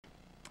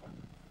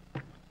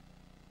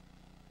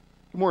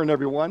morning,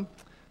 everyone.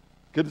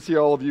 Good to see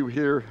all of you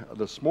here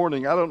this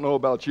morning. I don't know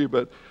about you,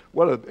 but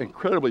what an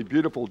incredibly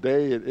beautiful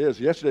day it is.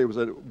 Yesterday was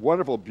a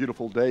wonderful,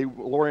 beautiful day.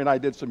 Lori and I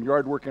did some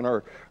yard work in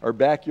our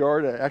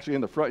backyard, actually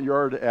in the front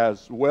yard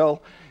as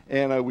well.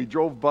 And we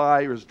drove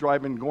by, was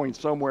driving, going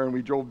somewhere, and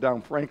we drove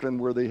down Franklin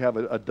where they have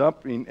a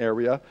dumping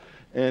area.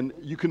 And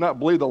you could not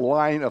believe the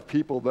line of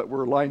people that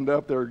were lined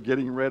up there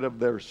getting rid of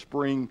their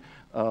spring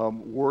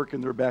work in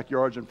their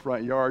backyards and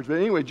front yards. But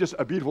anyway, just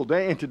a beautiful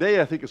day. And today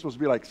I think it's supposed to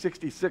be like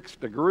 66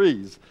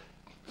 degrees.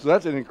 So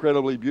that's an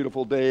incredibly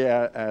beautiful day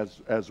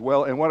as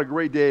well. And what a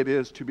great day it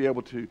is to be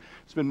able to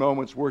spend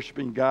moments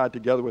worshiping God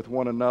together with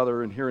one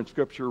another and hearing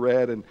Scripture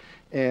read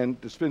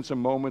and to spend some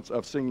moments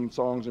of singing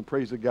songs and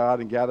praise to God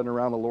and gathering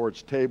around the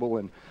Lord's table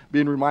and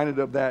being reminded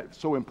of that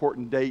so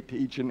important date to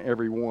each and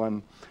every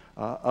one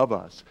of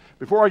us.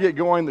 Before I get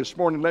going this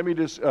morning, let me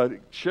just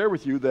share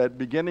with you that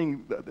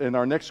beginning in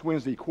our next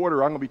Wednesday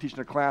quarter, I'm going to be teaching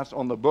a class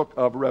on the book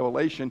of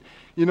Revelation.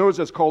 You notice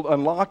it's called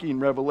Unlocking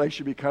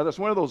Revelation because it's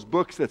one of those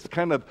books that's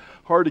kind of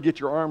hard to get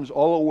your arms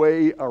all the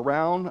way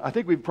around. I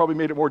think we've probably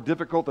made it more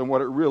difficult than what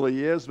it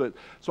really is. So I'm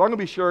going to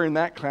be sharing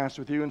that class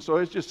with you, and so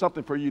it's just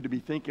something for you to be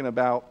thinking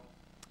about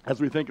as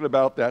we're thinking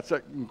about that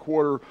second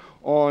quarter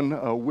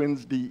on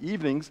Wednesday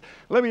evenings.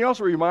 Let me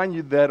also remind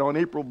you that on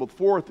April the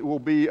 4th, it will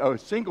be a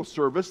single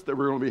service that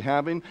we're going to be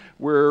having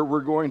where we're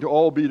going to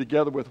all be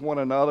together with one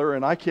another,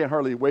 and I can't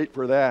hardly wait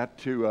for that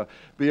to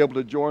be able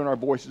to join our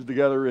voices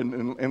together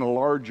in a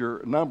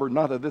larger number.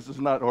 Not that this is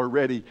not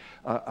already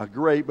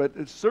great,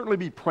 but certainly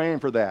be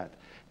praying for that.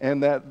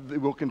 And that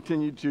we'll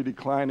continue to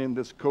decline in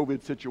this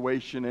COVID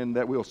situation and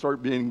that we'll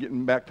start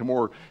getting back to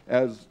more,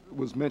 as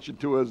was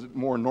mentioned to us,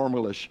 more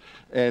normalish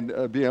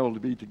and be able to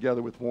be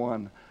together with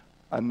one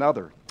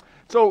another.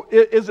 So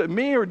is it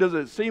me or does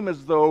it seem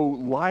as though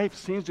life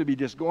seems to be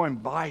just going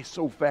by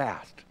so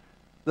fast?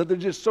 That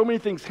there's just so many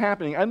things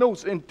happening. I know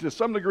to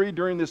some degree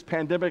during this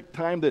pandemic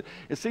time that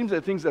it seems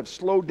that things have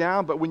slowed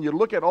down, but when you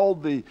look at all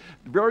the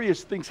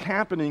various things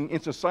happening in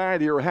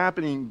society or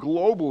happening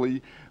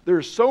globally,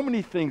 there's so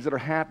many things that are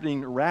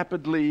happening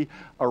rapidly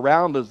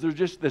around us. There's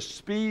just the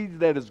speed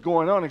that is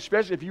going on,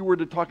 especially if you were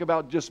to talk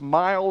about just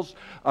miles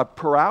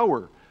per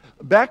hour.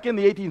 Back in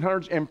the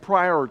 1800s and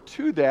prior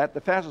to that,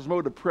 the fastest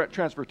mode of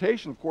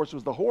transportation, of course,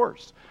 was the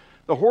horse.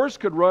 The horse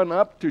could run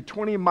up to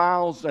 20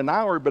 miles an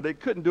hour, but it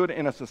couldn't do it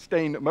in a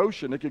sustained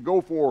motion. It could go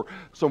for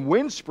some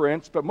wind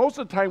sprints, but most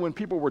of the time when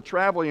people were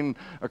traveling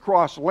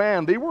across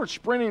land, they weren't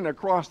sprinting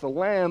across the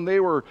land.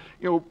 They were,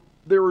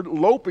 they were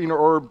loping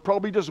or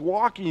probably just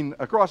walking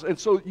across. And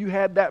so you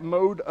had that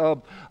mode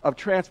of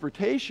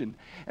transportation.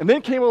 And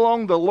then came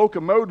along the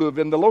locomotive,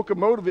 and the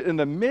locomotive in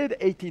the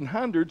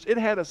mid-1800s, it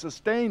had a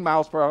sustained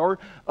miles per hour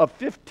of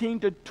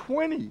 15 to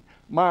 20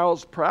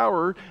 miles per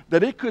hour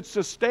that it could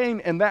sustain,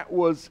 and that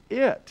was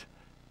it.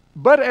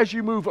 But as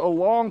you move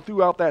along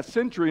throughout that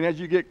century, and as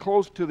you get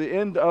close to the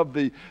end of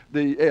the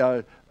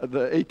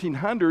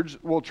 1800s,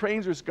 well,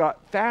 trains just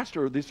got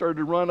faster. They started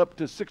to run up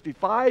to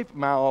 65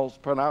 miles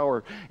per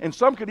hour, and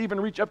some could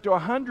even reach up to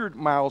 100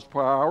 miles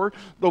per hour,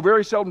 though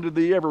very seldom did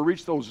they ever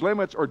reach those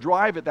limits or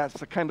drive at that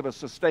kind of a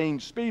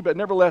sustained speed, but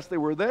nevertheless, they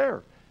were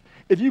there.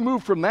 If you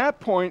move from that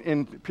point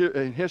in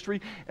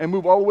history and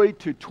move all the way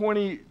to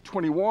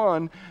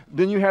 2021,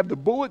 then you have the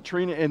bullet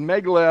train in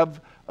Maglev,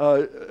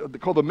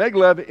 called the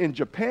Maglev in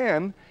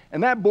Japan,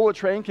 and that bullet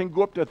train can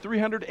go up to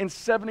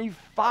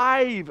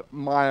 375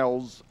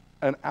 miles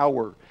an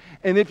hour.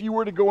 And if you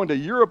were to go into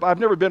Europe, I've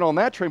never been on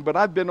that train, but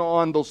I've been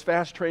on those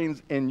fast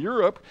trains in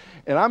Europe,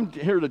 and I'm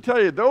here to tell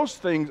you those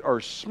things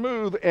are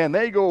smooth and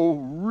they go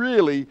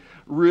really,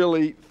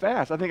 really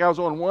fast. I think I was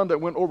on one that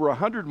went over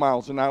 100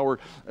 miles an hour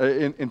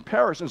in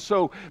Paris, and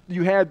so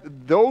you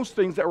had those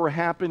things that were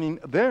happening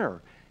there.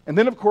 And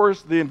then, of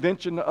course, the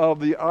invention of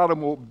the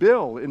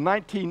automobile. In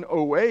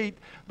 1908,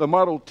 the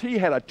Model T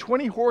had a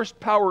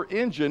 20-horsepower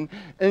engine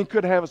and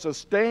could have a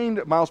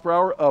sustained miles per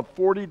hour of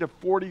 40 to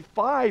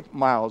 45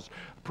 miles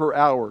per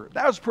hour.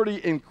 That was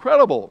pretty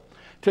incredible.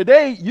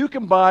 Today, you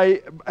can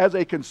buy, as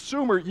a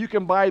consumer, you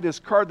can buy this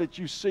car that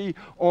you see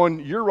on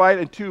your right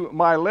and to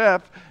my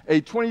left,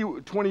 a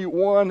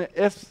 2021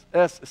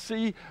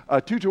 SSC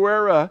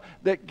Tutuera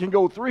that can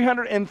go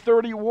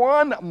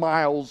 331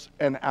 miles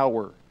an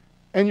hour.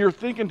 And you're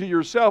thinking to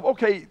yourself,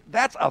 okay,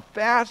 that's a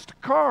fast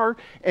car,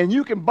 and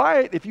you can buy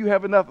it if you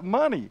have enough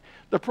money.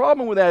 The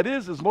problem with that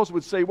is most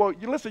would say, well,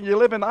 listen, you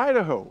live in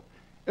Idaho.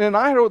 And in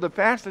Idaho, the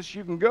fastest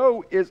you can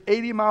go is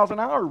 80 miles an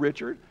hour,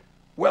 Richard.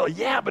 Well,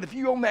 yeah, but if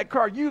you own that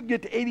car, you can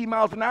get to 80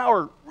 miles an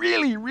hour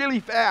really, really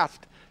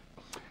fast.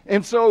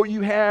 And so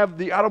you have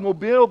the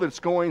automobile that's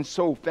going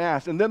so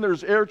fast. And then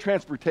there's air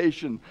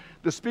transportation.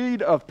 The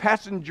speed of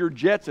passenger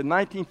jets in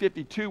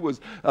 1952 was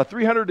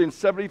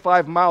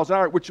 375 miles an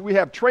hour, which we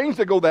have trains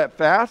that go that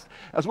fast,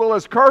 as well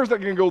as cars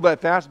that can go that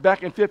fast.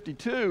 Back in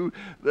 52,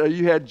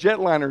 you had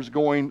jetliners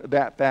going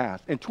that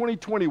fast. In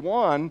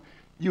 2021,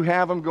 you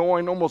have them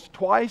going almost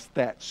twice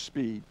that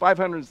speed,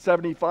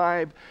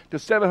 575 to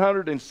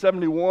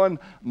 771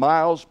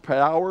 miles per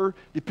hour.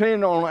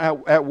 Depending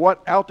on at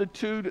what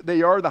altitude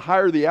they are, the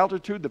higher the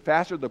altitude, the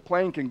faster the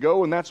plane can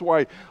go. And that's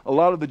why a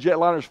lot of the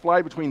jetliners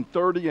fly between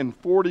 30 and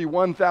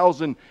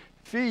 41,000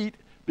 feet,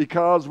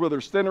 because where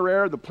there's thinner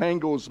air, the plane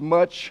goes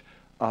much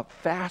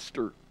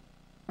faster.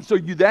 So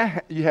you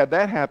have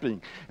that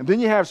happening. And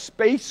then you have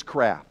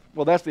spacecraft.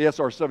 Well, that's the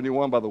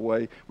SR-71, by the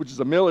way, which is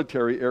a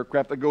military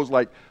aircraft that goes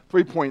like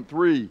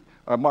 3.3,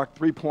 Mach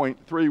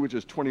 3.3, which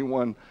is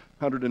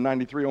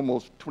 2,193,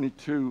 almost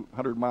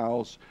 2,200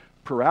 miles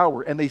per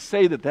hour. And they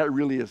say that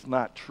really is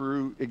not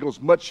true. It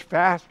goes much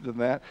faster than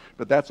that,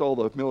 but that's all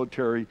the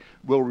military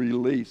will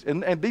release.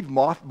 And they've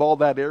mothballed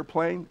that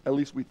airplane, at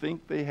least we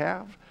think they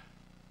have.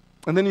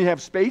 And then you have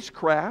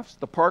spacecrafts.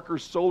 The Parker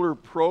Solar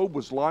Probe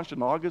was launched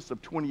in August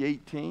of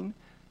 2018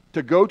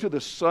 to go to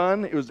the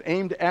sun. It was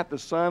aimed at the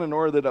sun in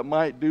order that it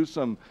might do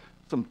some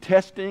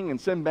testing and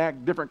send back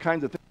different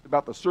kinds of things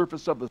about the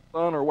surface of the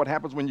sun, or what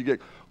happens when you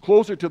get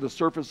closer to the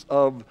surface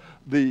of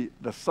the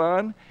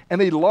sun.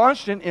 And they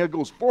launched it, and it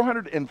goes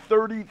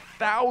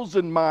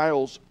 430,000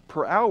 miles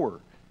per hour.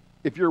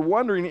 If you're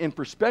wondering in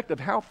perspective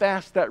how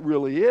fast that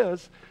really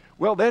is,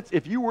 well, that's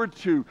if you were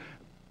to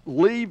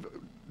leave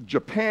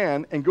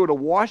Japan and go to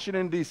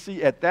Washington,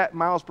 D.C. at that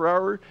miles per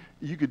hour,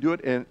 you could do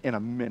it in a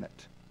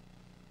minute.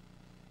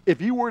 If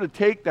you were to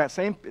take that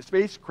same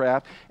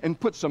spacecraft and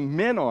put some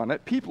men on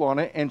it, people on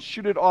it, and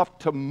shoot it off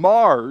to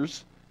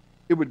Mars,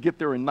 it would get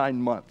there in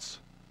 9 months.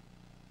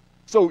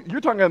 So you're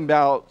talking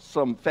about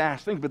some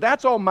fast things, but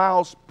that's all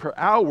miles per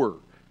hour.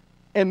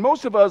 And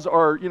most of us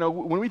are,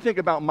 when we think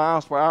about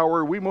miles per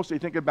hour, we mostly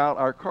think about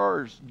our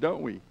cars,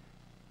 don't we?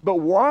 But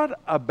what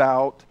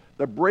about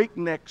the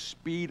breakneck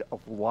speed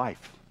of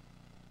life,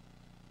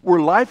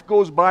 where life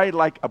goes by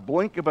like a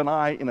blink of an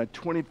eye in a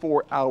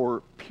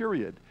 24-hour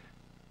period,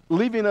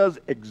 leaving us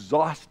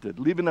exhausted,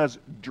 leaving us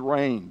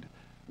drained.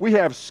 We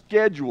have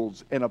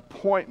schedules and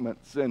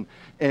appointments and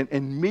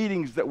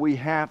meetings that we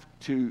have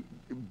to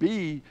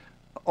be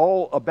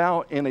all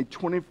about in a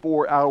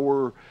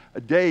 24-hour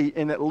day,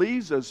 and it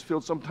leaves us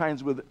filled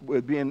sometimes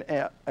with being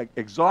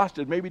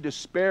exhausted, maybe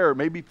despair,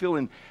 maybe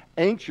feeling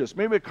anxious.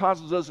 Maybe it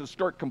causes us to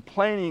start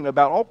complaining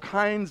about all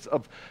kinds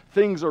of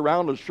things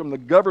around us, from the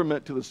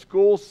government to the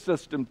school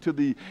system to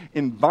the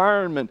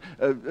environment,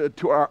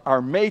 to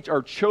our mates,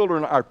 our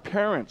children, our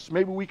parents.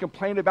 Maybe we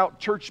complain about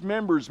church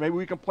members. Maybe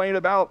we complain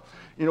about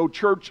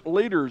church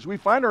leaders. We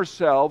find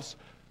ourselves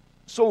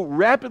so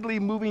rapidly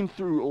moving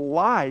through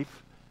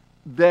life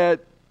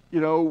that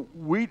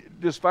we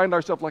just find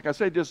ourselves, like I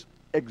say, just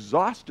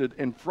exhausted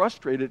and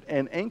frustrated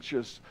and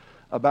anxious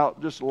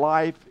about just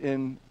life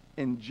in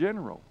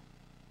general.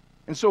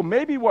 And so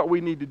maybe what we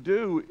need to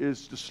do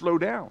is to slow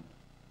down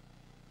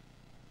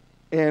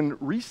and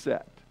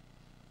reset.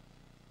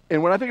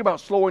 And when I think about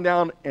slowing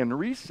down and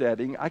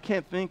resetting, I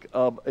can't think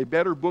of a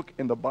better book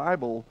in the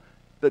Bible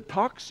that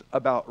talks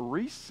about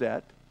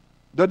reset,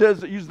 that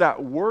doesn't use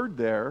that word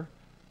there,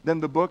 than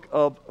the book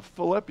of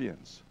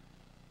Philippians.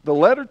 The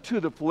letter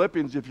to the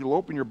Philippians, if you'll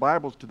open your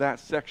Bibles to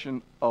that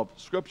section of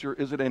Scripture,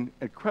 is an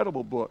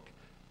incredible book.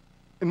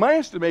 In my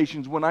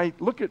estimations, when I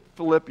look at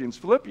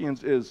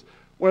Philippians is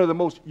one of the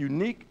most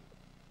unique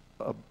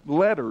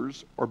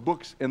letters or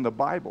books in the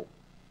Bible.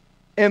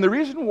 And the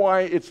reason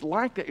why it's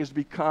like that is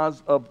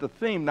because of the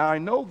theme. Now, I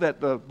know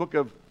that the book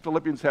of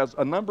Philippians has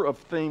a number of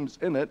themes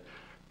in it,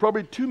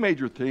 probably two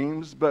major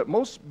themes, but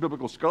most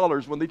biblical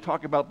scholars, when they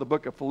talk about the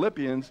book of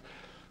Philippians,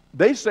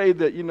 they say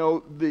that,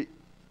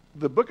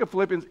 the book of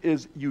Philippians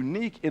is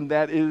unique in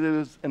that it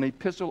is an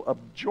epistle of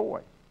joy.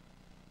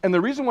 And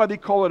the reason why they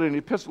call it an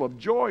epistle of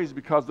joy is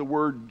because the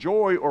word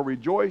joy or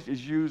rejoice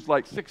is used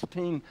like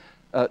 16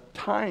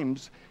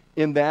 times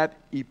in that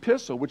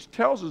epistle, which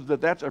tells us that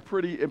that's a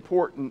pretty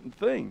important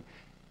thing.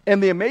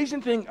 And the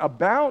amazing thing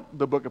about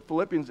the book of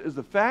Philippians is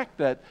the fact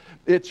that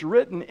it's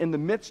written in the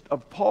midst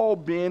of Paul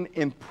being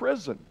in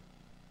prison.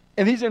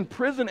 And he's in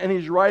prison and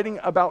he's writing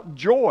about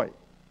joy.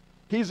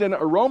 He's in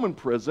a Roman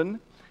prison.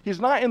 He's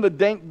not in the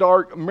dank,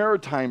 dark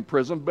maritime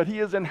prison, but he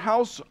is in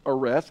house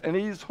arrest, and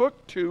he's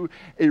hooked to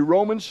a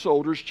Roman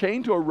soldier,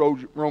 chained to a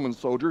Roman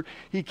soldier.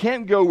 He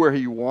can't go where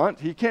he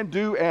wants. He can't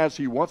do as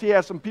he wants. He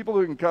has some people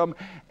who can come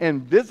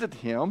and visit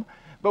him.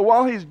 But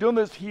while he's doing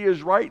this, he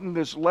is writing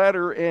this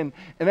letter, and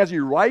as he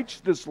writes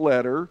this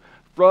letter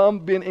from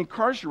being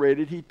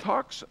incarcerated, he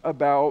talks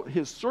about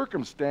his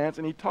circumstance,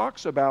 and he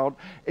talks about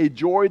a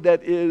joy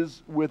that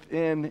is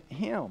within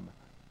him.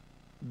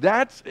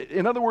 That's,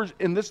 in other words,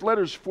 in this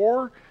letter's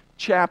 4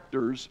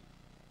 chapters,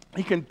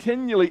 he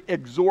continually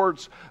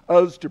exhorts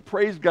us to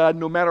praise God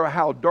no matter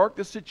how dark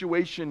the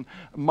situation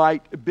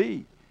might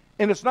be.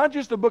 And it's not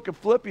just the book of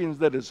Philippians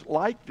that is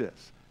like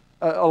this.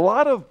 A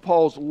lot of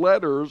Paul's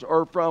letters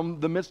are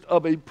from the midst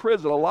of a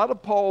prison. A lot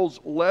of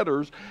Paul's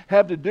letters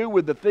have to do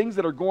with the things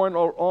that are going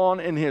on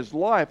in his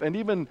life. And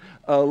even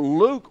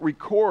Luke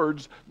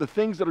records the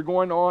things that are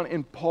going on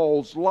in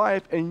Paul's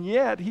life. And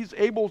yet he's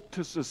able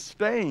to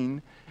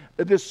sustain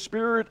this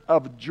spirit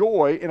of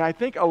joy. And I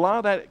think a lot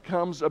of that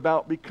comes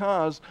about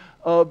because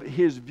of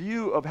his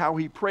view of how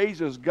he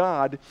praises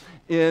God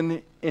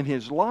in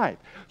his life.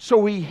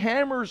 So he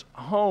hammers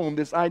home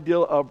this idea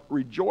of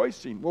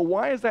rejoicing. Well,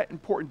 why is that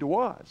important to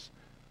us?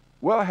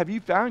 Well, have you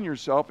found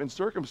yourself in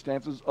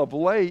circumstances of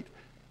late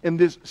in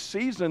this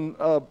season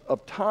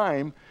of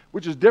time,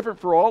 which is different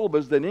for all of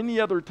us than any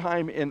other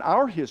time in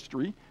our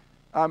history?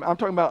 I'm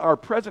talking about our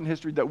present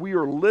history that we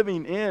are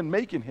living in,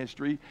 making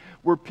history,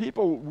 where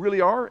people really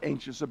are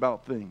anxious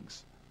about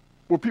things,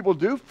 where people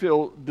do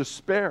feel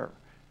despair.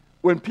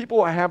 When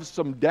people have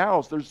some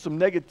doubts, there's some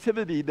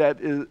negativity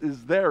that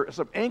is there,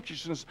 some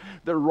anxiousness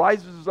that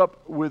rises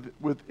up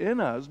within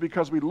us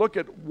because we look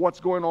at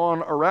what's going on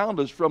around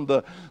us, from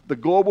the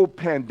global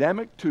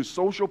pandemic to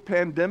social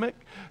pandemic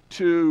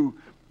to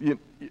the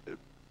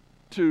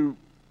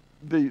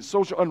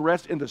social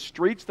unrest in the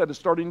streets that is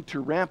starting to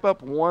ramp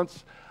up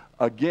once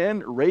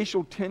again,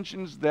 racial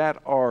tensions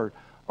that are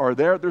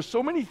there. There's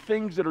so many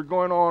things that are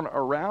going on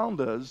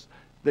around us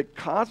that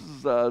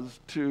causes us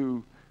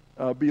to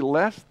be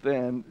less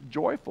than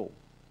joyful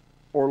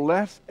or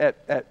less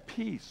at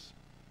peace.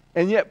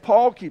 And yet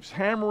Paul keeps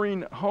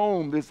hammering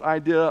home this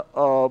idea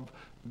of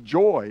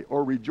joy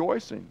or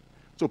rejoicing.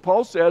 So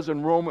Paul says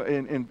in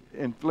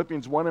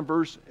Philippians 1 and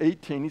verse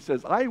 18, he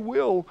says, I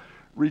will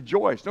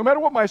rejoice. No matter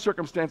what my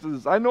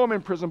circumstances, I know I'm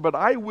in prison, but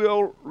I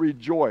will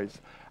rejoice.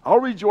 I'll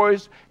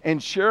rejoice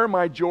and share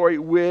my joy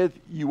with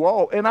you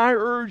all. And I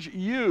urge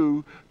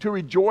you to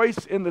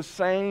rejoice in the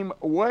same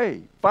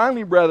way.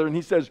 Finally, brethren,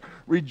 he says,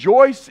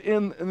 rejoice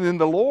in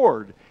the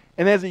Lord.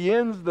 And as he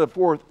ends the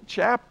 4th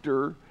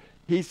chapter,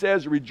 he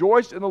says,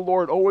 rejoice in the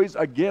Lord always.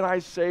 Again, I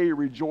say,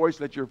 rejoice.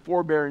 Let your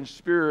forbearing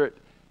spirit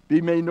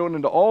be made known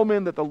unto all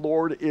men that the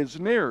Lord is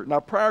near. Now,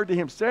 prior to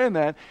him saying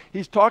that,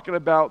 he's talking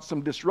about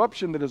some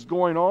disruption that is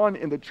going on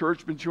in the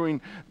church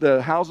between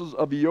the houses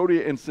of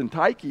Euodia and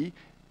Syntyche.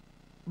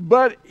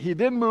 But he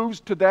then moves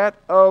to that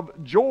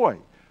of joy.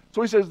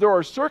 So he says there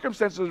are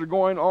circumstances that are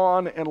going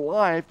on in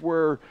life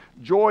where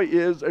joy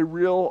is a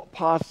real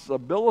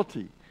possibility.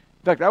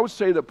 In fact, I would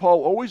say that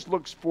Paul always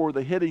looks for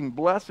the hidden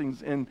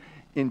blessings in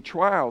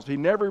trials. He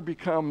never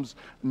becomes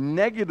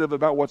negative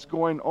about what's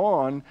going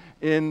on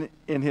in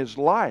his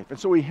life. And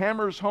so he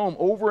hammers home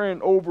over and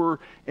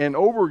over and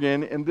over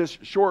again in this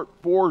short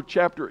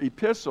 4-chapter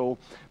epistle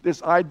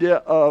this idea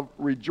of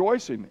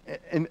rejoicing.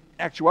 In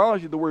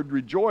actuality, the word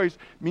rejoice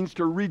means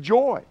to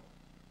rejoice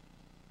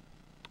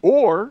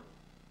or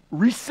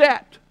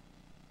reset.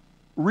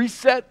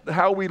 Reset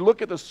how we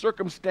look at the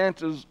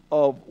circumstances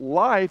of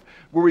life,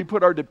 where we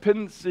put our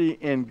dependency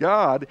in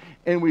God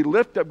and we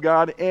lift up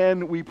God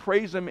and we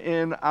praise Him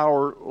in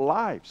our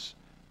lives.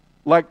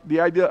 Like the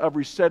idea of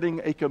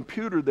resetting a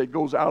computer that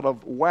goes out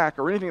of whack,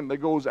 or anything that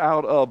goes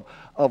out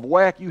of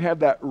whack, you have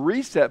that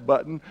reset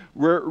button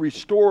where it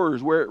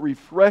restores, where it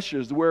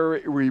refreshes, where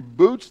it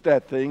reboots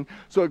that thing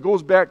so it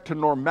goes back to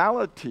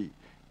normality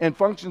and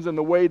functions in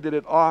the way that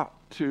it ought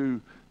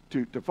to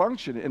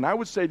function. And I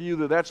would say to you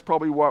that that's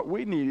probably what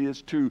we need,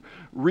 is to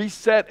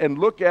reset and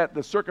look at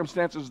the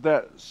circumstances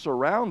that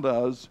surround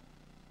us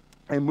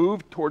and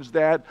move towards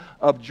that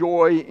of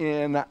joy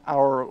in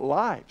our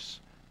lives.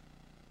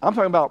 I'm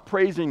talking about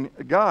praising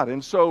God.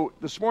 And so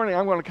this morning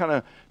I'm going to kind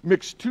of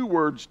mix two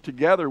words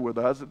together with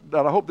us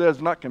that I hope that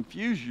does not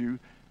confuse you.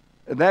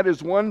 And that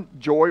is, one,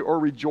 joy or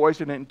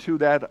rejoicing, and two,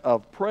 that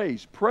of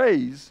praise.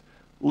 Praise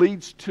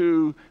leads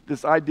to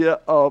this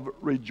idea of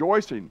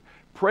rejoicing.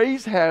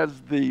 Praise has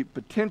the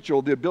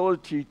potential, the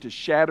ability to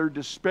shatter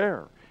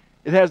despair.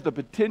 It has the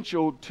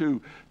potential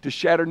to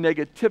shatter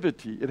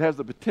negativity. It has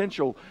the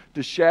potential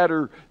to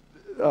shatter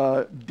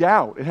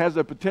doubt. It has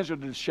the potential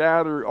to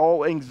shatter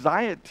all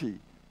anxiety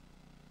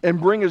and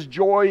bring us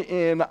joy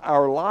in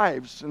our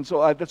lives. And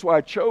so that's why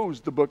I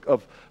chose the book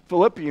of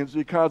Philippians,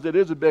 because it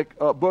is a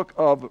book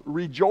of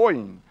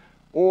rejoicing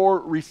or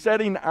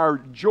resetting our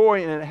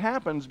joy. And it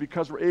happens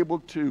because we're able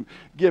to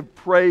give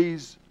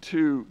praise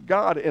to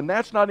God. And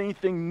that's not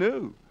anything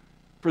new.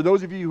 For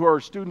those of you who are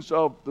students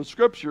of the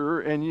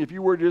Scripture, and if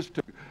you were just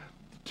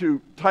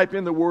to type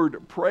in the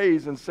word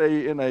praise and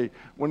say in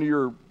one of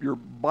your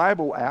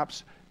Bible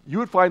apps, you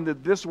would find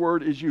that this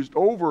word is used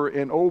over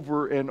and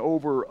over and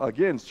over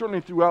again.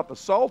 Certainly throughout the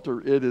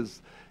Psalter, it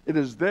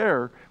is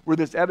there, where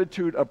this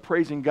attitude of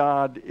praising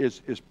God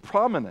is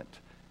prominent.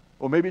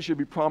 Or maybe it should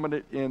be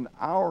prominent in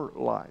our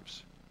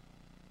lives.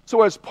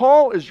 So as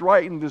Paul is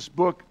writing this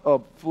book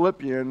of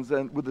Philippians,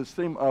 and with this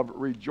theme of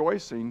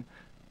rejoicing,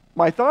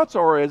 my thoughts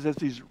are, as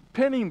he's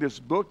penning this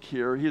book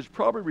here, he's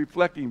probably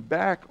reflecting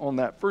back on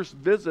that first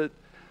visit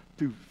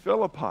to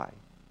Philippi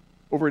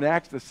over in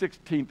Acts the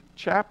 16th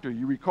chapter.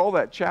 You recall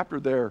that chapter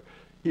there.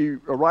 He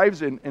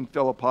arrives in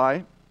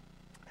Philippi,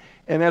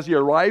 and as he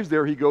arrives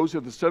there, he goes to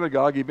the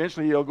synagogue.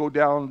 Eventually he'll go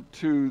down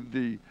to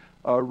the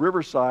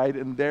riverside,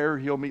 and there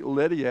he'll meet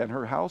Lydia and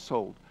her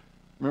household.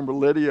 Remember,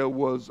 Lydia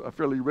was a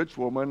fairly rich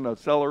woman, a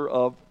seller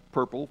of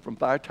purple from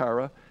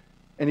Thyatira,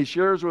 and he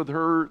shares with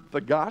her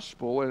the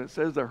gospel, and it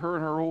says that her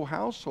and her whole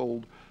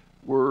household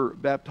were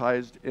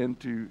baptized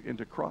into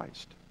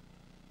Christ.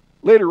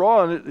 Later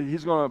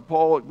on,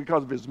 Paul,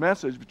 because of his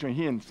message between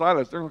he and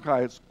Silas, they're going to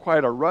cause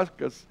quite a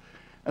ruckus.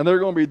 And there are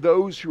going to be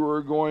those who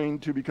are going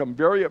to become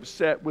very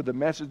upset with the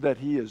message that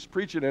he is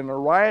preaching. And a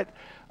riot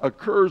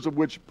occurs of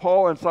which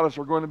Paul and Silas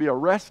are going to be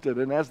arrested.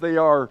 And as they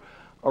are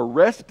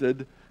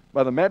arrested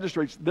by the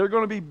magistrates, they're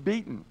going to be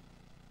beaten.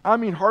 I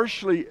mean,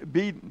 harshly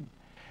beaten.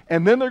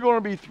 And then they're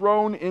going to be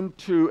thrown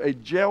into a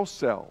jail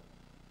cell.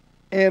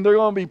 And they're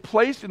going to be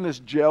placed in this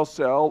jail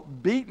cell,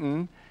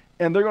 beaten,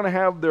 and they're going to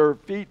have their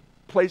feet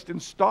placed in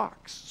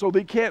stocks so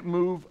they can't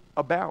move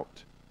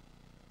about.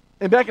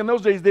 And back in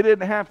those days, they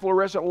didn't have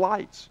fluorescent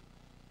lights.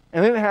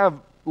 And they didn't have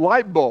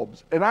light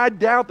bulbs. And I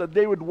doubt that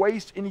they would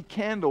waste any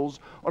candles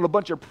on a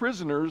bunch of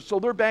prisoners, so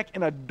they're back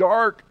in a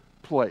dark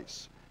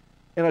place,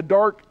 in a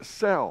dark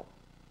cell.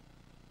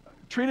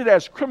 Treated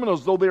as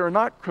criminals, though they are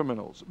not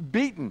criminals.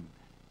 Beaten,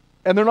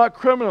 and they're not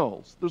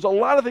criminals. There's a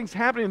lot of things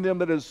happening to them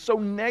that is so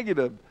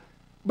negative.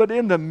 But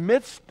in the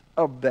midst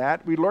of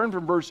that, we learn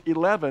from verse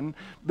 11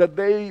 that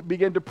they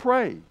begin to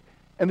pray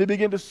and they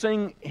begin to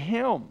sing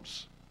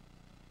hymns.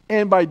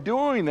 And by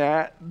doing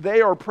that,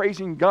 they are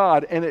praising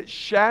God, and it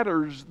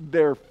shatters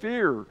their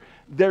fear,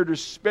 their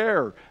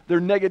despair, their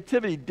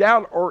negativity,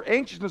 doubt, or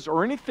anxiousness,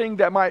 or anything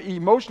that might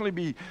emotionally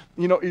be,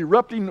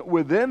 erupting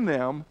within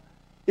them.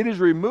 It is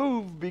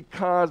removed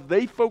because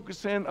they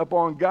focus in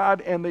upon God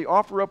and they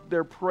offer up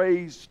their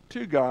praise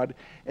to God,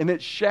 and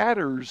it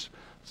shatters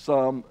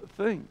some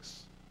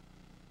things.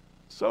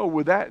 So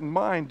with that in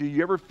mind, do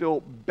you ever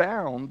feel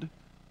bound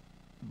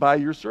by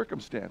your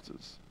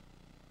circumstances?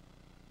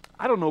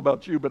 I don't know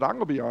about you, but I'm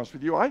going to be honest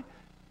with you.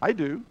 I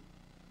do.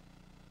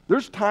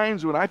 There's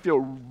times when I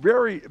feel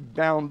very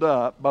bound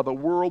up by the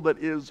world that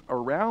is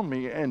around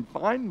me and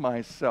find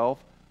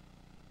myself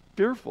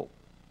fearful.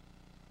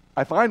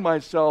 I find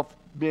myself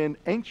being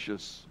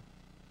anxious,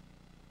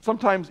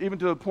 sometimes even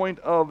to the point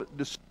of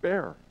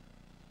despair.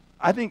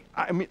 I mean,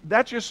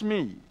 that's just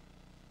me.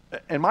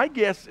 And my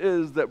guess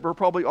is that we're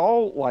probably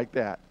all like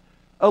that,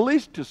 at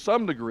least to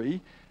some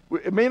degree.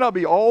 It may not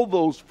be all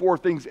those four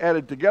things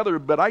added together,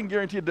 but I can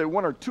guarantee that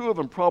one or two of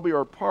them probably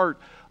are part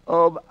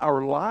of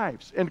our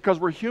lives. And because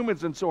we're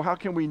humans, and so how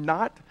can we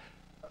not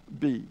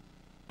be?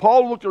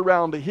 Paul looked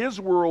around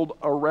his world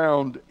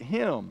around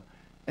him,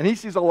 and he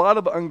sees a lot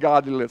of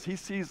ungodliness. He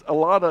sees a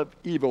lot of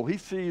evil. He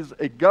sees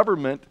a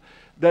government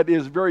that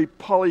is very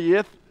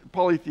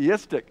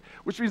polytheistic,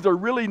 which means they're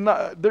really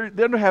not, they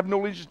don't have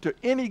no allegiance to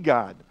any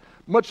God,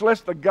 much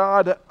less the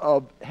God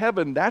of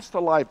heaven. That's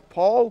the life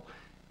Paul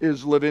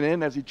is living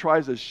in as he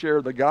tries to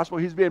share the gospel.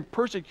 He's being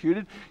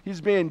persecuted. He's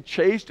being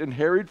chased and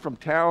harried from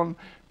town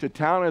to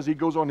town as he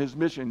goes on his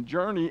mission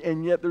journey,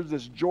 and yet there's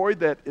this joy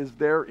that is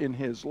there in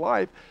his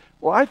life.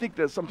 Well, I think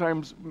that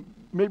sometimes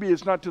maybe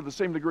it's not to the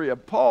same degree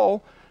of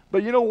Paul,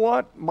 but you know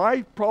what?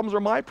 My problems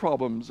are my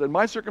problems, and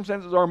my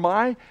circumstances are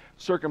my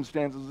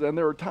circumstances, and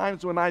there are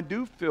times when I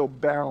do feel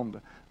bound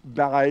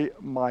by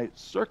my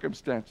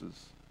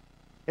circumstances.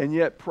 And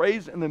yet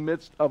praise in the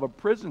midst of a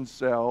prison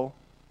cell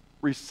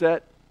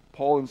reset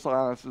Paul and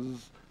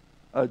Silas's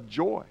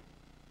joy.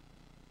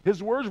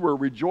 His words were,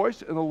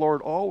 "Rejoice in the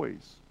Lord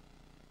always.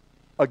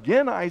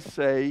 Again I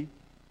say,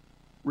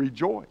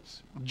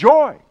 rejoice."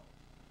 Joy.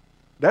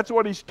 That's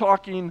what he's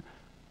talking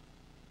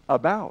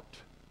about.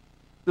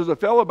 There's a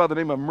fellow by the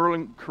name of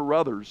Merlin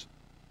Carruthers.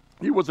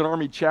 He was an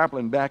army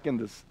chaplain back in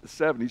the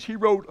 70s. He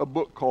wrote a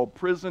book called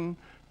Prison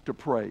to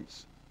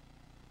Praise.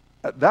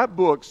 That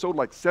book sold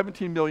like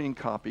 17 million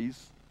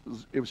copies.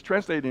 It was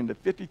translated into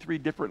 53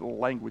 different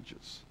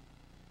languages.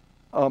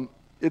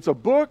 It's a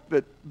book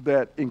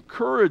that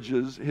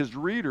encourages his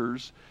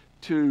readers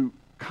to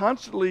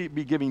constantly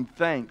be giving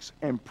thanks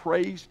and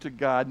praise to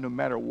God no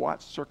matter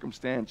what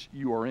circumstance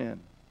you are in.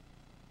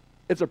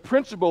 It's a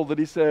principle that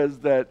he says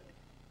that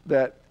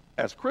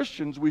as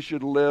Christians we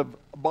should live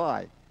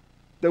by.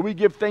 That we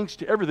give thanks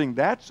to everything,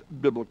 that's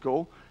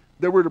biblical.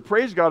 That we're to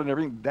praise God in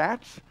everything,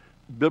 that's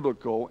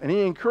biblical. And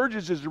he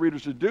encourages his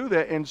readers to do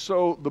that. And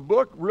so the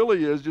book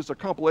really is just a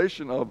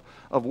compilation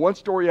of one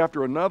story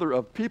after another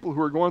of people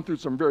who are going through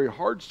some very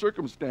hard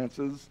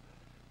circumstances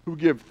who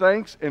give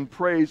thanks and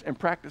praise and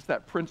practice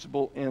that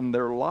principle in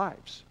their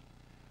lives.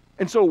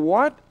 And so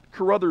what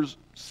Carruthers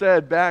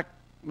said back,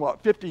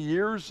 50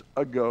 years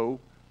ago,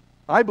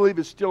 I believe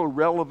is still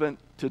relevant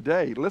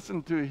today.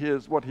 Listen to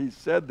what he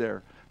said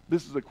there.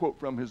 This is a quote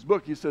from his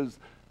book. He says,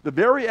 "The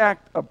very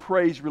act of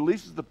praise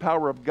releases the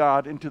power of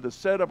God into the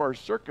set of our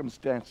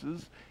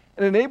circumstances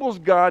and enables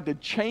God to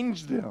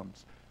change them.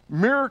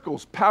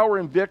 Miracles, power,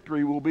 and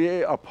victory will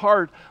be a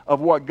part of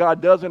what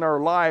God does in our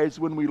lives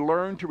when we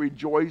learn to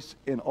rejoice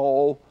in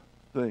all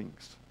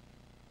things."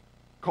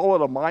 Call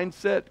it a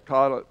mindset,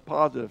 call it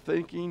positive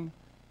thinking.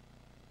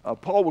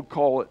 Paul would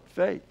call it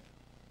faith.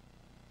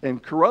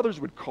 And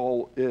Carruthers would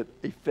call it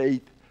a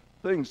faith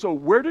thing. So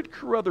where did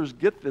Carruthers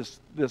get this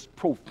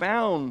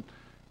profound,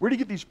 where did he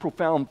get these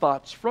profound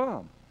thoughts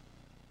from?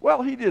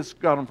 Well, he just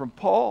got them from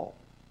Paul.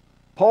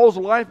 Paul's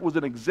life was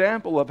an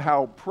example of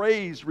how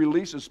praise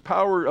releases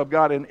power of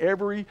God in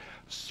every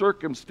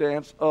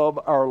circumstance of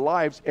our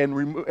lives and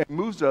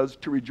moves us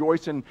to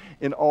rejoice in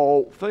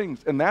all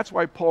things. And that's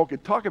why Paul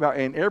could talk about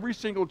in every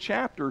single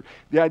chapter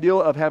the idea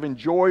of having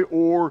joy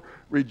or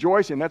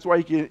rejoicing. That's why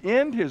he can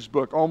end his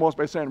book almost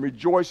by saying,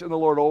 rejoice in the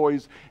Lord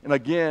always. And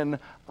again,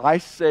 I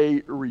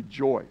say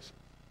rejoice.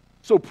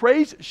 So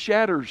praise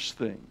shatters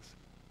things.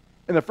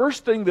 And the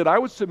first thing that I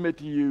would submit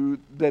to you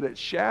that it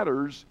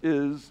shatters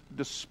is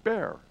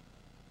despair.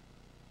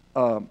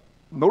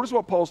 Notice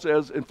what Paul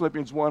says in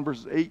Philippians 1,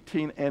 verses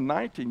 18 and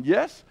 19.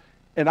 Yes,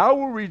 and I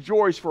will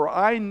rejoice, for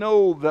I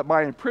know that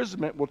my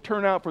imprisonment will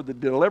turn out for the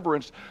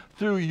deliverance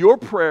through your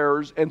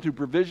prayers and through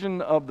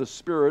provision of the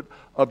Spirit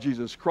of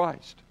Jesus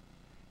Christ.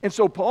 And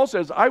so Paul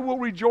says, I will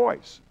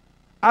rejoice.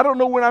 I don't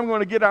know when I'm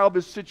going to get out of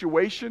this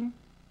situation,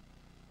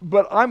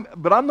 but I'm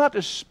not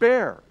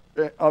despair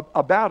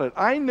about it.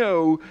 I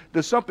know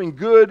that something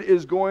good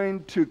is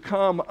going to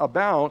come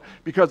about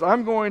because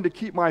I'm going to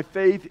keep my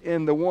faith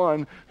in the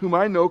one whom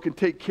I know can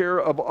take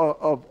care of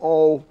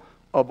all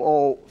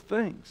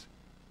things.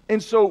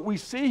 And so we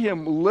see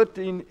him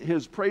lifting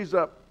his praise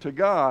up to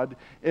God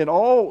in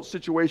all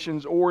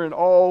situations or in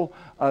all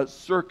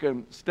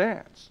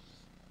circumstance.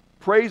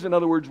 Praise, in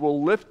other words,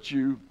 will lift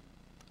you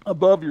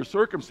above your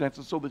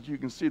circumstances so that you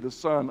can see the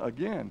sun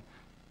again.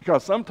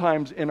 Because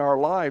sometimes in our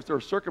lives there are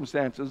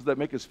circumstances that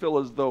make us feel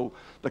as though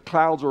the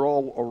clouds are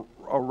all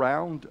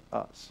around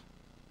us.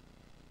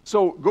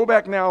 So go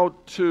back now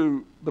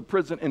to the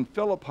prison in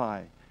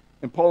Philippi,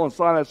 and Paul and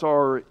Silas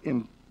are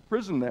in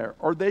prison there.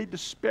 Are they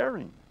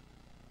despairing?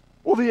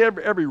 Well, they have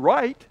every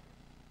right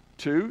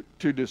to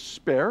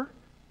despair.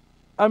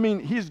 I mean,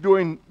 he's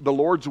doing the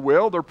Lord's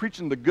will. They're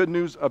preaching the good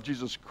news of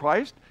Jesus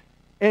Christ,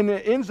 and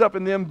it ends up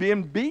in them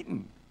being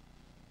beaten.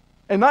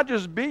 And not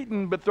just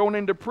beaten, but thrown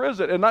into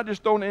prison. And not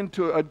just thrown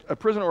into a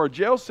prison or a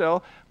jail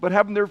cell, but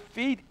having their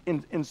feet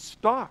in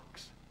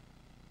stocks.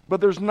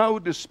 But there's no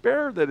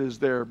despair that is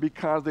there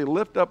because they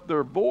lift up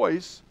their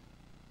voice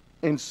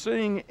and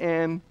sing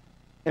and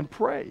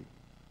pray.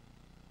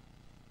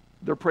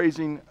 They're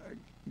praising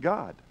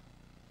God.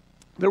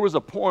 There was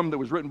a poem that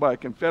was written by a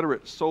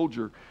Confederate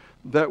soldier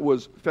that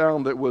was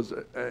found that was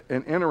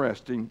an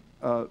interesting,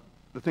 the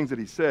things that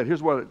he said.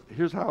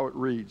 Here's how it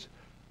reads.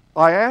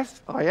 I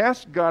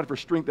asked God for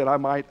strength that I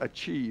might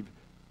achieve.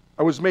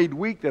 I was made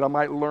weak that I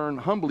might learn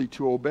humbly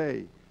to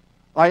obey.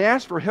 I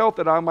asked for health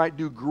that I might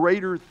do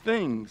greater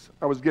things.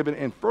 I was given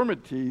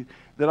infirmity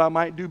that I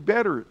might do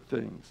better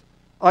things.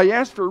 I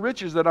asked for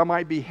riches that I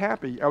might be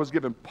happy. I was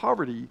given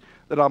poverty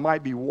that I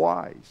might be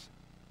wise.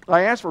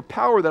 I asked for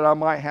power that I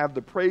might have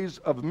the praise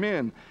of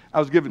men. I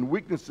was given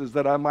weaknesses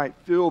that I might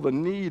feel the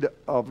need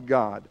of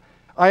God.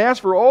 I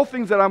asked for all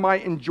things that I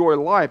might enjoy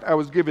life. I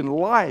was given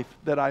life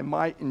that I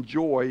might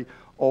enjoy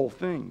all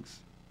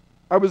things.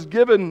 I was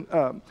given,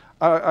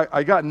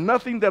 I got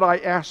nothing that I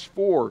asked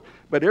for,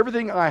 but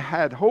everything I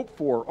had hoped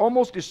for.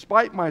 Almost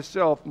despite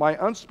myself, my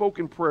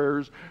unspoken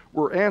prayers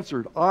were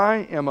answered.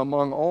 I am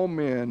among all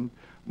men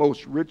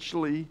most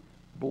richly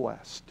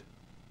blessed.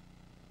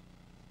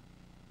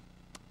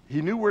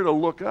 He knew where to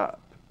look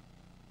up.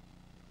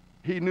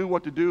 He knew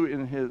what to do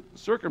in his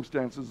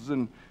circumstances.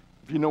 And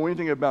if you know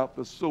anything about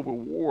the Civil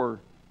War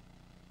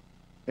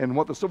and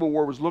what the Civil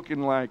War was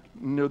looking like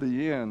near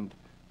the end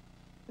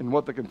and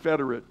what the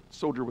Confederate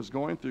soldier was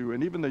going through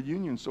and even the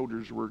Union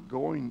soldiers were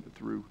going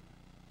through,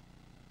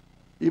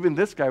 even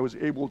this guy was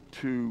able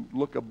to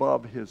look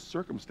above his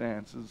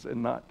circumstances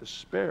and not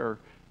despair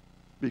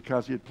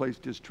because he had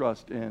placed his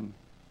trust in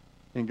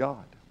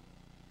God.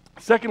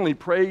 Secondly,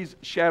 praise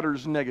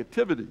shatters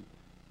negativity.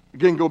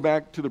 Again, go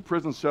back to the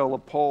prison cell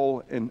of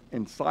Paul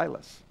and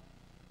Silas.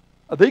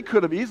 They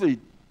could have easily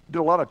did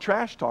a lot of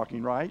trash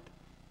talking, right?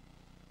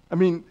 I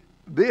mean,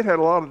 they had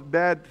a lot of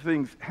bad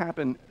things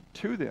happen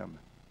to them.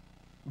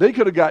 They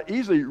could have got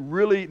easily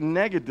really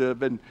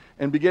negative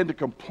and began to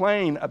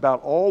complain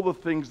about all the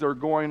things that are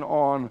going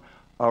on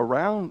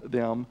around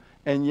them,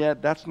 and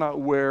yet that's not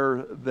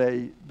where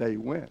they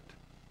went.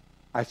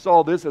 I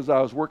saw this as I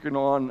was working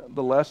on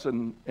the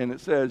lesson, and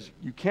it says,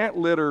 you can't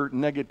litter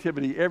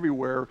negativity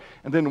everywhere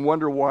and then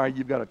wonder why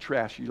you've got a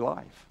trashy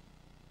life.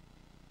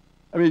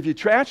 I mean, if you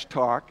trash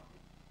talk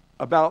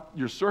about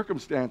your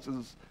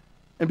circumstances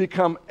and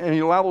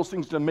you allow those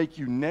things to make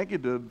you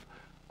negative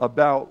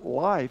about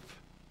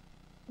life,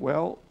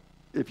 well,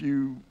 if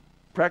you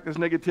practice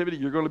negativity,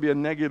 you're going to be a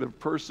negative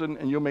person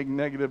and you'll make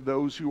negative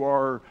those who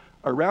are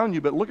around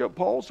you. But look at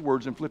Paul's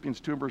words in Philippians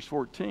 2 verse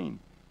 14.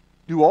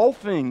 Do all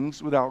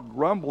things without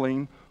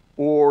grumbling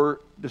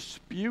or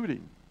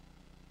disputing.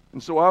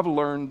 And so I've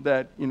learned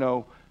that,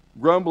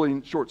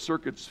 grumbling short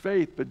circuits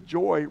faith, but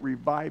joy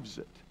revives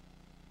it.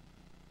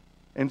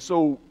 And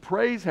so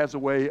praise has a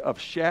way of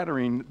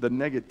shattering the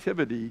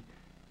negativity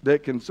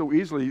that can so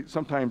easily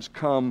sometimes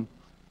come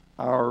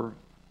our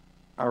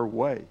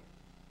way.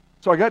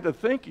 So I got to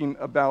thinking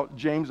about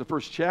James, the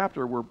first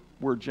chapter,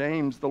 where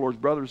James, the Lord's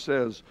brother,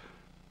 says,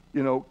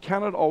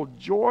 count it all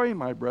joy,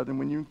 my brethren,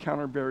 when you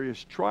encounter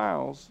various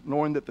trials,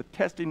 knowing that the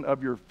testing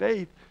of your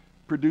faith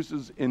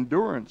produces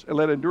endurance, and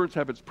let endurance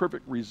have its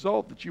perfect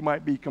result, that you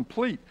might be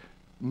complete,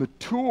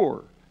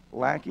 mature,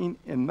 lacking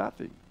in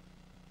nothing.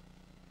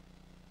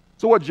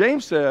 So what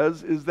James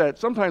says is that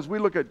sometimes we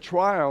look at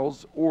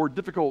trials or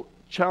difficult,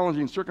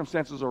 challenging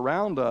circumstances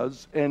around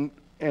us, and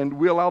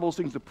we allow those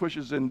things to push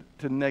us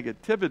into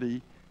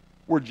negativity,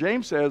 where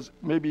James says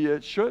maybe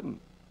it shouldn't.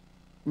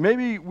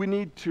 Maybe we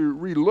need to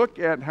relook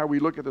at how we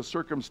look at the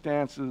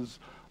circumstances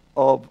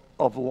of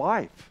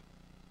life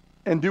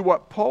and do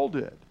what Paul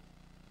did.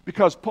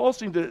 Because Paul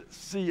seemed to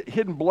see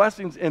hidden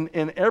blessings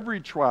in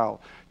every trial,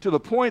 to the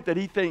point that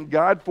he thanked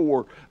God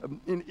for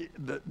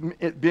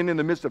being in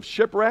the midst of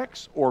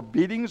shipwrecks or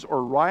beatings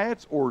or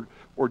riots or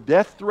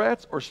death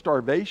threats or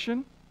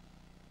starvation.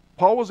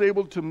 Paul was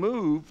able to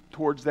move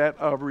towards that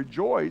of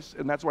rejoice,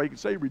 and that's why he could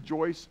say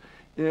rejoice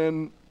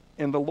in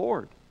the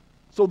Lord.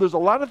 So there's a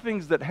lot of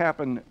things that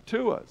happen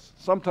to us.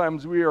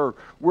 Sometimes we are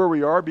where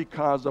we are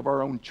because of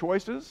our own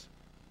choices,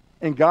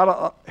 and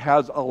God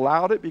has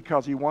allowed it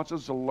because he wants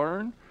us to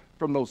learn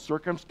from those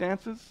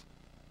circumstances.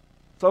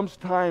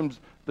 Sometimes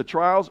the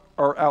trials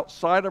are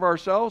outside of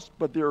ourselves,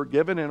 but they are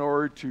given in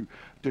order to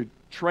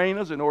train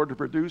us, in order to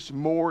produce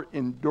more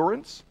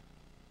endurance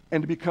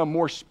and to become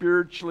more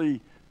spiritually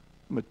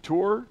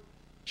mature.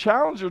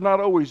 Challenges are not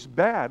always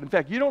bad. In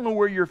fact, you don't know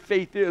where your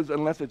faith is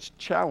unless it's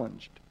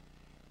challenged.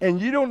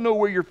 And you don't know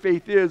where your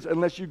faith is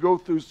unless you go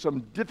through some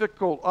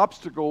difficult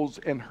obstacles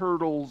and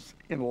hurdles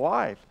in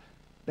life.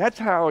 That's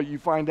how you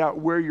find out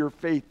where your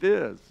faith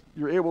is.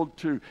 You're able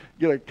to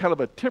get a kind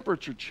of a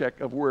temperature check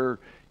of where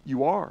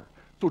you are.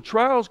 So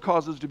trials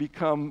cause us to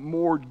become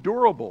more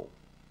durable,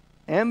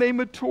 and they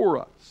mature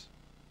us.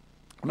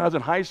 When I was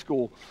in high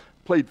school,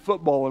 played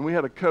football, and we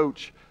had a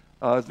coach.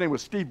 His name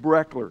was Steve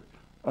Breckler.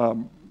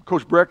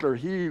 Coach Breckler,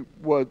 he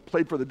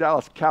played for the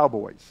Dallas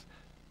Cowboys.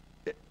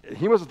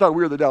 He must have thought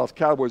we were the Dallas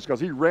Cowboys because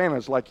he ran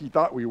us like he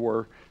thought we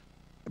were.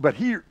 But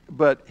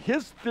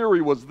his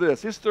theory was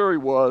this. His theory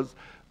was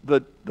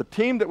the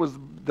team that was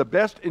the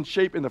best in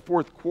shape in the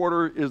fourth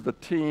quarter is the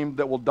team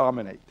that will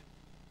dominate.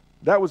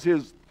 That was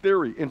his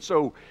theory. And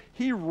so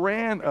he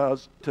ran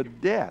us to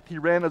death. He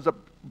ran us up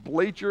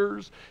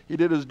bleachers. He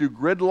did us do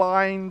grid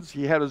lines.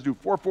 He had us do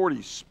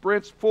 440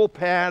 sprints, full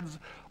pads,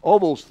 all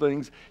those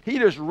things. He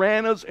just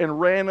ran us and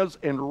ran us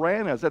and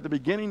ran us. At the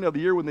beginning of the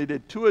year when they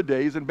did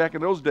two-a-days, and back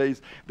in those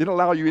days, they didn't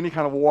allow you any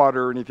kind of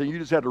water or anything. You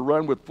just had to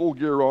run with full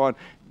gear on.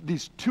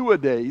 These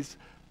two-a-days,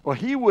 well,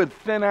 he would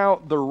thin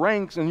out the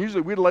ranks, and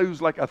usually we'd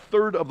lose like a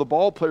third of the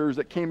ball players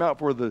that came out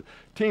for the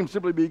team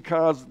simply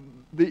because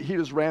he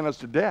just ran us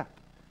to death.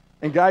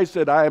 And guys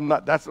said,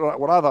 that's not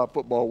what I thought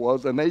football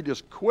was, and they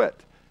just quit.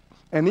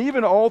 And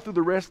even all through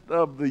the rest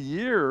of the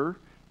year,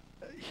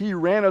 he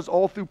ran us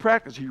all through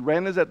practice. He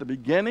ran us at the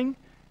beginning,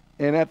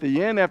 and at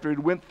the end, after he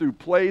went through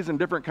plays and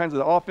different kinds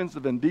of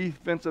offensive and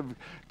defensive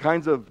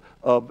kinds of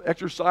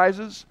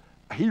exercises,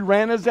 he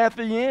ran us at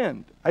the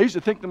end. I used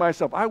to think to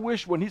myself, I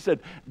wish when he said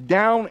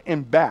down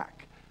and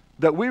back,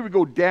 that we would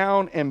go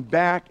down and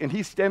back, and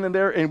he's standing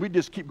there, and we'd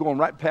just keep going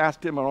right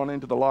past him and on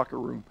into the locker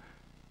room.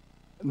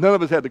 None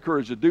of us had the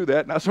courage to do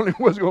that, and I certainly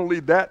wasn't going to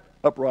lead that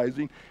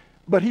uprising.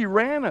 But he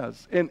ran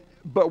us.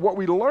 But what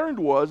we learned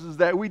is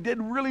that we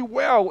did really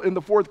well in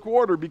the fourth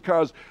quarter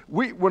because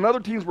when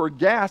other teams were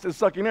gassed and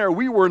sucking air,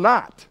 we were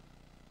not.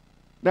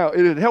 Now,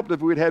 it had helped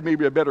if we had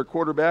maybe a better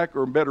quarterback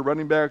or better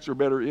running backs or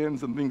better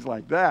ends and things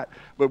like that.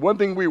 But one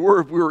thing if we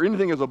were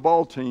anything as a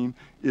ball team,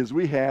 is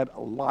we had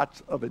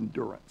lots of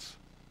endurance.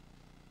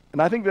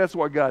 And I think that's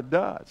what God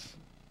does.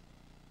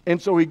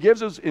 And so he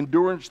gives us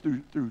endurance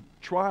through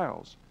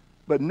trials.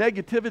 But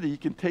negativity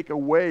can take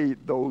away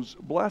those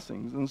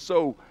blessings. And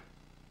so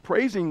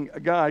praising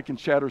God can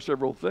shatter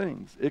several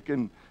things. It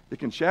can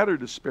shatter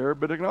despair,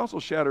 but it can also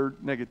shatter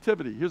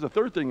negativity. Here's the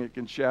third thing it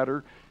can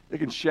shatter. It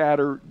can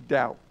shatter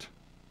doubt.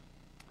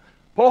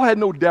 Paul had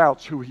no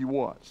doubts who he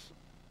was.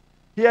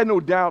 He had no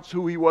doubts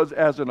who he was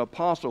as an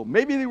apostle.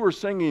 Maybe they were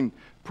singing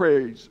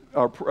praise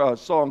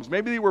songs.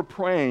 Maybe they were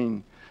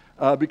praying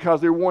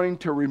because they were wanting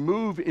to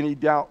remove any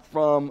doubt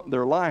from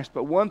their lives.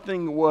 But one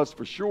thing was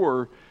for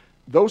sure,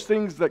 those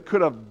things that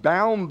could have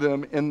bound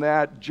them in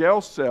that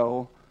jail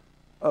cell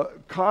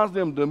caused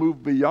them to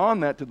move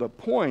beyond that to the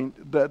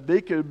point that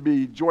they could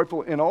be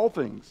joyful in all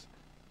things.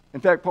 In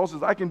fact, Paul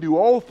says, I can do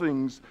all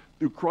things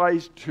through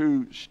Christ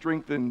who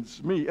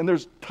strengthens me. And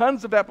there's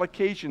tons of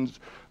applications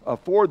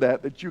for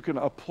that you can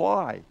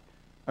apply.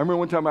 I remember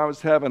one time I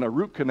was having a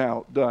root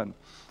canal done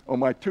on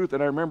my tooth,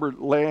 and I remember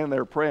laying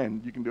there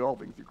praying, you can do all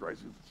things through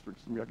Christ who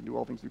strengthens me. I can do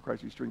all things through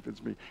Christ who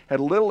strengthens me. Had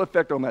a little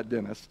effect on that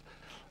dentist.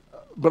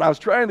 But I was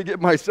trying to get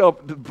myself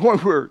to the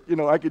point where,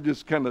 I could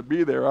just kind of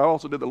be there. I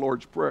also did the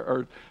Lord's Prayer,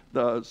 or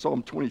the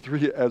Psalm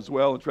 23 as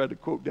well, and tried to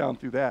quote down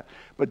through that.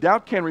 But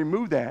doubt can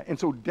remove that. And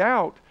so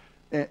doubt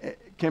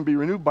can be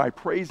renewed by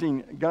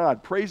praising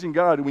God. Praising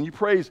God. When you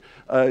praise,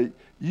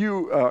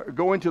 you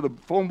go into the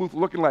phone booth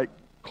looking like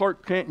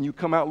Clark Kent, and you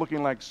come out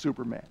looking like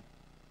Superman.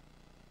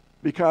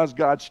 Because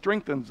God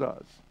strengthens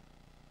us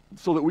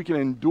so that we can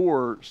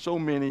endure so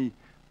many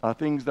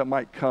things that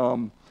might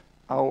come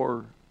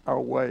our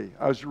way.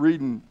 I was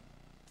reading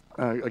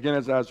Again,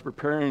 as I was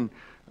preparing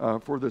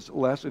for this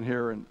lesson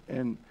here,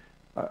 and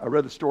I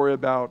read the story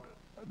about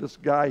this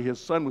guy. His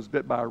son was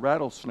bit by a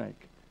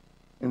rattlesnake,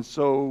 and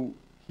so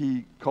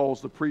he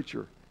calls the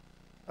preacher.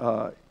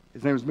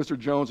 His name is Mr.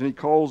 Jones, and he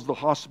calls the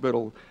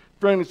hospital.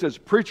 Friend, he says,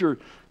 "Preacher,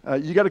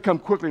 you got to come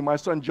quickly. My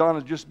son John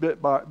has just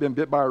been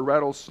bit by a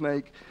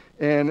rattlesnake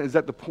and is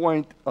at the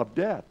point of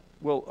death."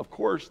 Well, of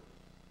course,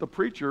 the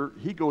preacher,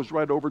 he goes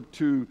right over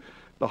to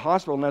the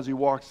hospital, and as he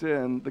walks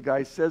in, the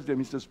guy says to him,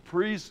 he says,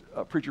 "Please,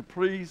 preacher,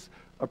 please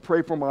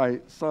pray for my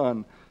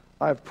son.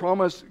 I have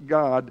promised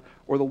God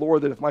or the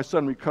Lord that if my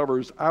son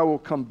recovers, I will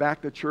come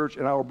back to church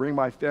and I will bring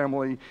my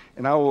family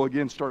and I will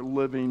again start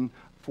living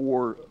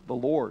for the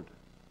Lord."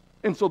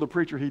 And so the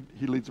preacher,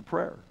 he leads a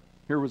prayer.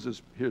 Here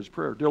was his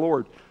prayer. "Dear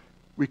Lord,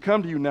 we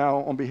come to you now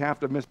on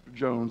behalf of Mr.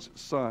 Jones'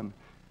 son.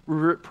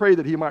 We pray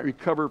that he might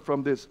recover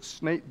from this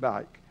snake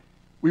bite.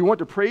 We want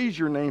to praise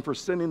your name for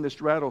sending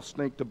this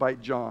rattlesnake to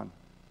bite John.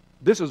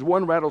 This is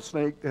one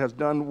rattlesnake that has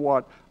done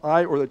what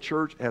I or the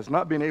church has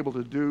not been able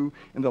to do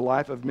in the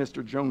life of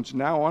Mr. Jones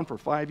now on for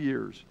 5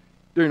 years.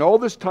 During all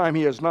this time,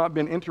 he has not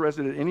been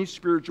interested in any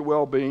spiritual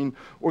well-being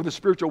or the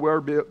spiritual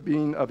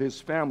well-being of his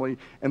family,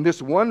 and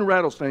this one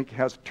rattlesnake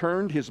has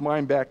turned his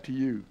mind back to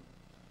you.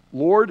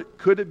 Lord,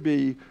 could it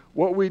be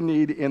what we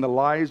need in the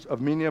lives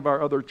of many of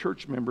our other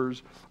church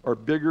members are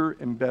bigger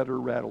and better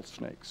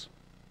rattlesnakes?"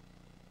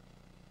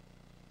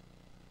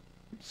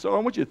 So I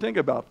want you to think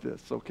about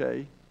this,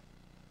 okay?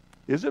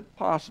 Is it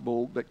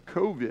possible that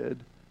COVID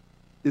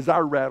is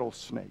our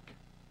rattlesnake?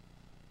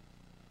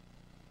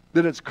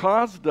 That it's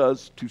caused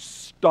us to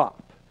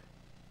stop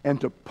and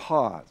to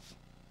pause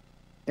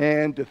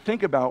and to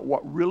think about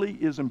what really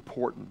is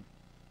important.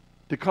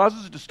 To cause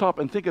us to stop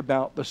and think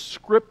about the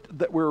script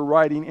that we're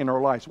writing in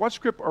our lives. What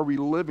script are we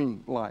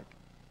living like?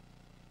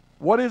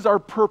 What is our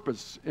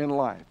purpose in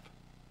life?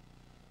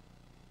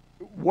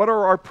 What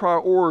are our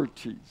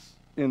priorities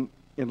in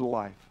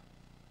life?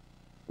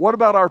 What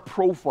about our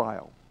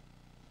profile?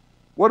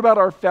 What about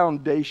our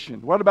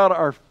foundation? What about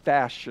our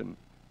fashion?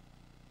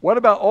 What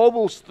about all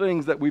those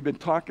things that we've been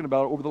talking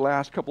about over the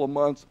last couple of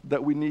months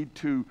that we need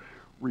to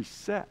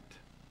reset?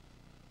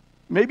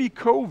 Maybe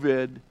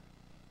COVID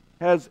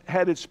has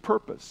had its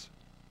purpose.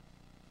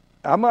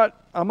 I'm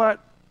not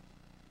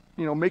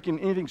making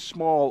anything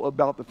small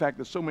about the fact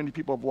that so many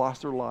people have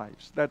lost their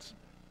lives. That's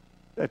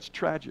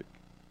tragic.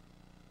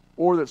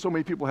 Or that so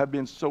many people have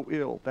been so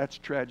ill. That's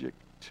tragic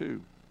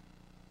too.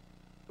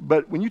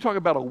 But when you talk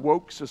about a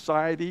woke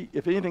society,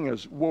 if anything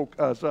has woke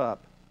us up,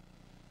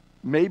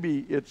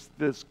 maybe it's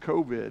this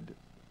COVID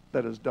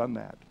that has done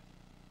that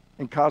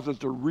and caused us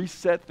to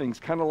reset things,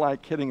 kind of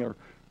like hitting a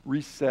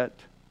reset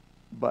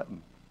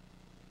button.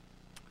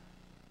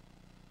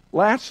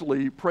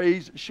 Lastly,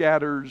 praise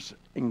shatters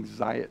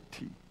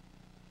anxiety.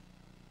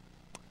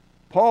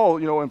 Paul,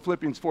 in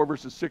Philippians 4,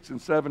 verses 6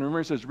 and 7, remember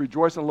he says,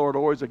 "Rejoice in the Lord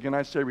always." Again,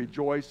 I say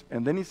rejoice.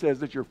 And then he says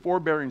that your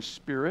forbearing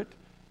spirit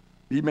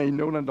be made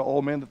known unto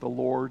all men that the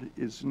Lord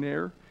is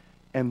near.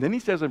 And then he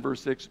says in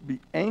verse 6,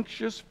 "Be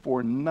anxious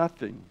for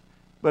nothing,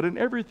 but in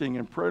everything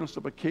in prayer and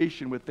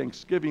supplication with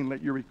thanksgiving,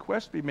 let your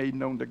requests be made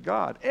known to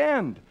God.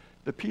 And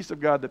the peace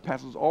of God that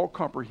passes all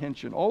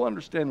comprehension, all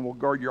understanding will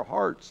guard your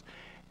hearts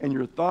and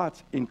your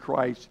thoughts in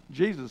Christ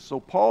Jesus." So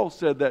Paul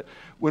said that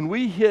when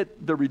we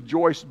hit the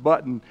rejoice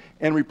button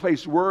and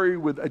replace worry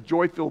with a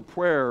joy-filled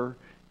prayer,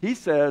 he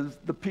says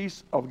the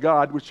peace of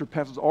God, which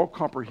surpasses all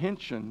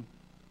comprehension,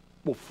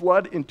 will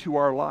flood into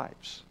our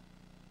lives.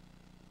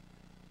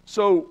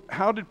 So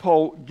how did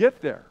Paul get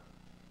there?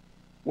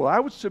 Well, I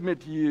would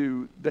submit to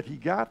you that he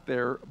got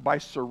there by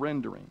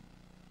surrendering.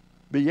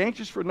 Be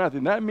anxious for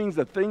nothing. That means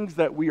the things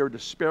that we are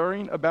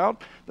despairing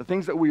about, the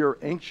things that we are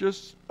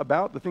anxious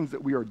about, the things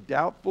that we are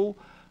doubtful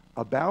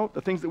about,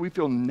 the things that we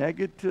feel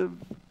negative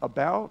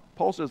about.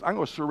 Paul says, I'm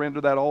going to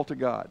surrender that all to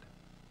God.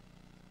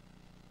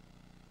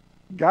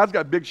 God's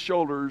got big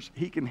shoulders.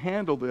 He can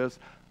handle this.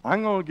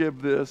 I'm going to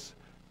give this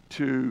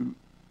to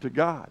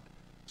God.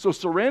 So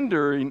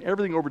surrendering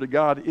everything over to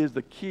God is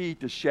the key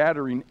to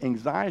shattering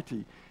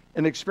anxiety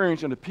and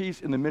experiencing a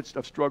peace in the midst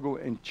of struggle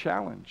and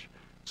challenge.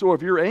 So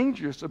if you're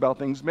anxious about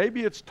things,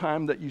 maybe it's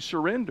time that you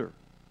surrender.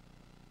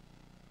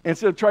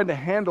 Instead of trying to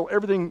handle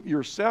everything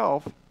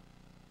yourself,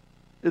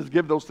 is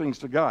give those things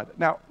to God.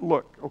 Now,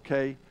 look,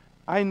 okay,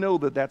 I know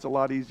that that's a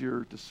lot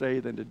easier to say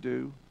than to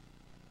do.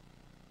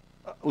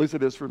 At least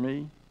it is for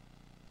me.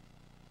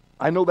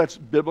 I know that's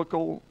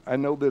biblical. I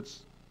know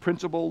that's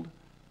principled.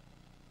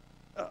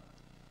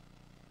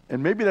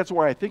 And maybe that's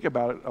why I think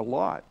about it a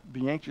lot.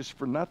 Be anxious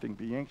for nothing.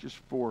 Be anxious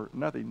for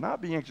nothing. Not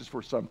be anxious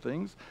for some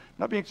things.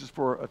 Not be anxious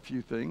for a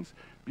few things.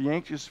 Be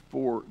anxious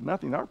for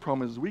nothing. Our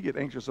problem is we get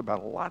anxious about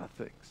a lot of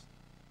things.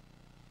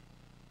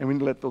 And we need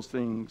to let those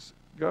things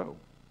go.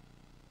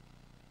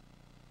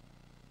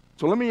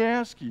 So let me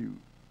ask you,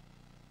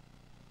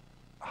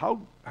 how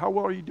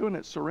well are you doing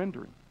at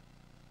surrendering?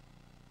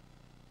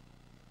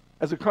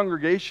 As a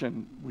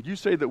congregation, would you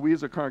say that we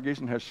as a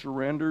congregation have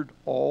surrendered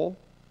all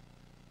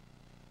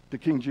to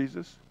King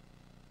Jesus?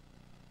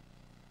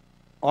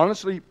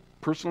 Honestly,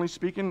 Personally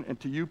speaking, and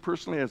to you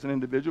personally as an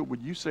individual,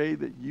 would you say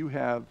that you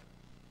have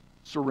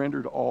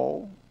surrendered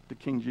all to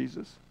King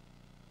Jesus?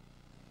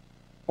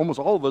 Almost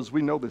all of us,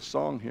 we know this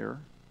song here.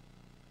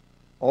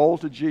 All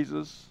to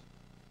Jesus,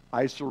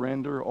 I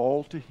surrender.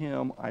 All to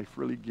him, I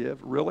freely give.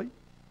 Really?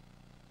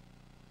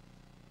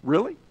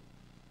 Really?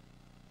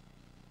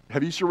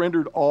 Have you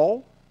surrendered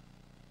all?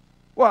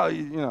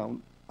 Well,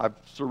 I've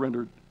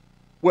surrendered.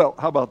 Well,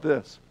 how about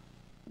this?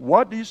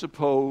 What do you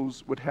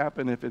suppose would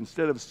happen if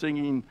instead of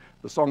singing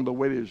the song the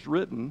way it is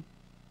written,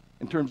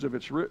 in terms of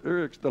its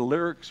lyrics, the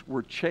lyrics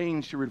were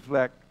changed to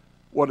reflect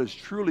what is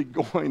truly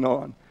going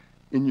on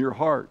in your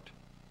heart,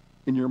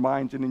 in your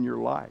minds, and in your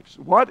lives?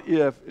 What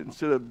if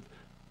instead of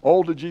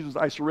all to Jesus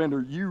I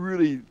surrender, you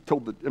really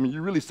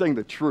you really sang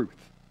the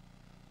truth?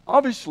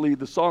 Obviously,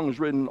 the song is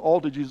written all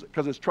to Jesus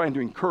because it's trying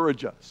to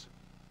encourage us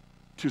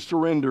to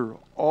surrender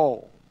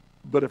all.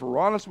 But if we're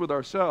honest with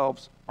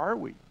ourselves, are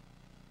we?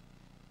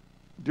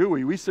 Do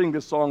we? We sing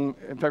this song.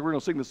 In fact, we're going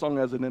to sing this song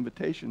as an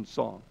invitation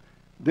song.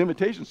 The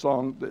invitation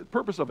song, the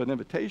purpose of an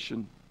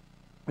invitation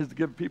is to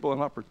give people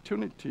an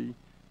opportunity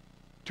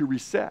to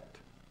reset.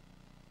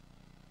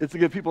 It's to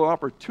give people an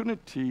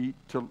opportunity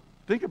to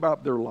think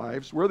about their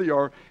lives, where they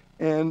are,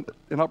 and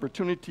an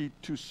opportunity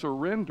to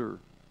surrender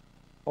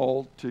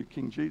all to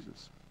King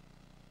Jesus.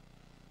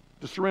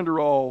 To surrender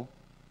all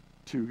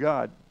to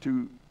God,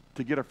 to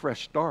get a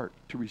fresh start,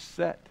 to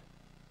reset.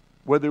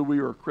 Whether we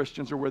are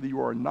Christians or whether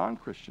you are a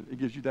non-Christian, it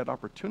gives you that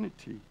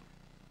opportunity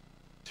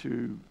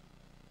to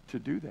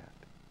do that.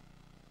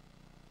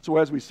 So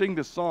as we sing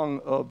this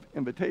song of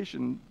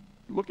invitation,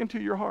 look into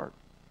your heart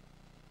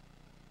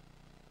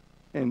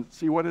and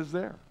see what is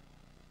there.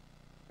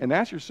 And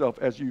ask yourself,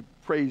 as you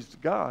praise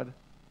God,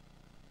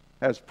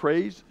 has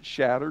praise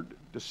shattered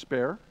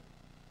despair?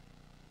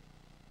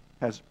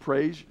 Has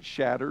praise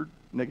shattered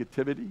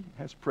negativity?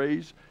 Has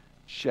praise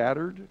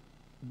shattered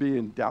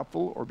being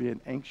doubtful or being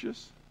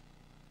anxious?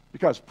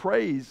 Because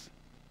praise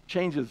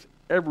changes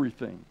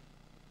everything.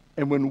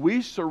 And when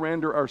we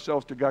surrender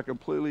ourselves to God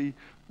completely,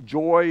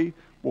 joy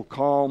will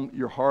calm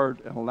your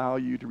heart and allow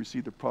you to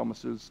receive the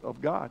promises of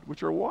God,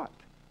 which are what?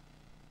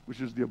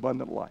 Which is the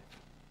abundant life,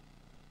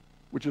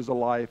 which is a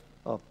life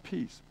of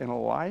peace and a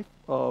life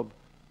of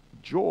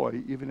joy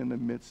even in the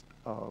midst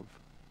of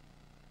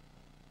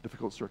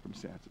difficult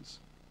circumstances.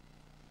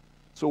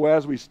 So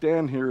as we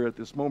stand here at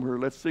this moment here,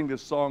 let's sing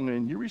this song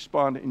and you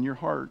respond in your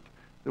heart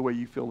the way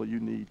you feel that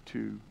you need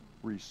to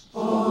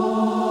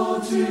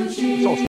respond.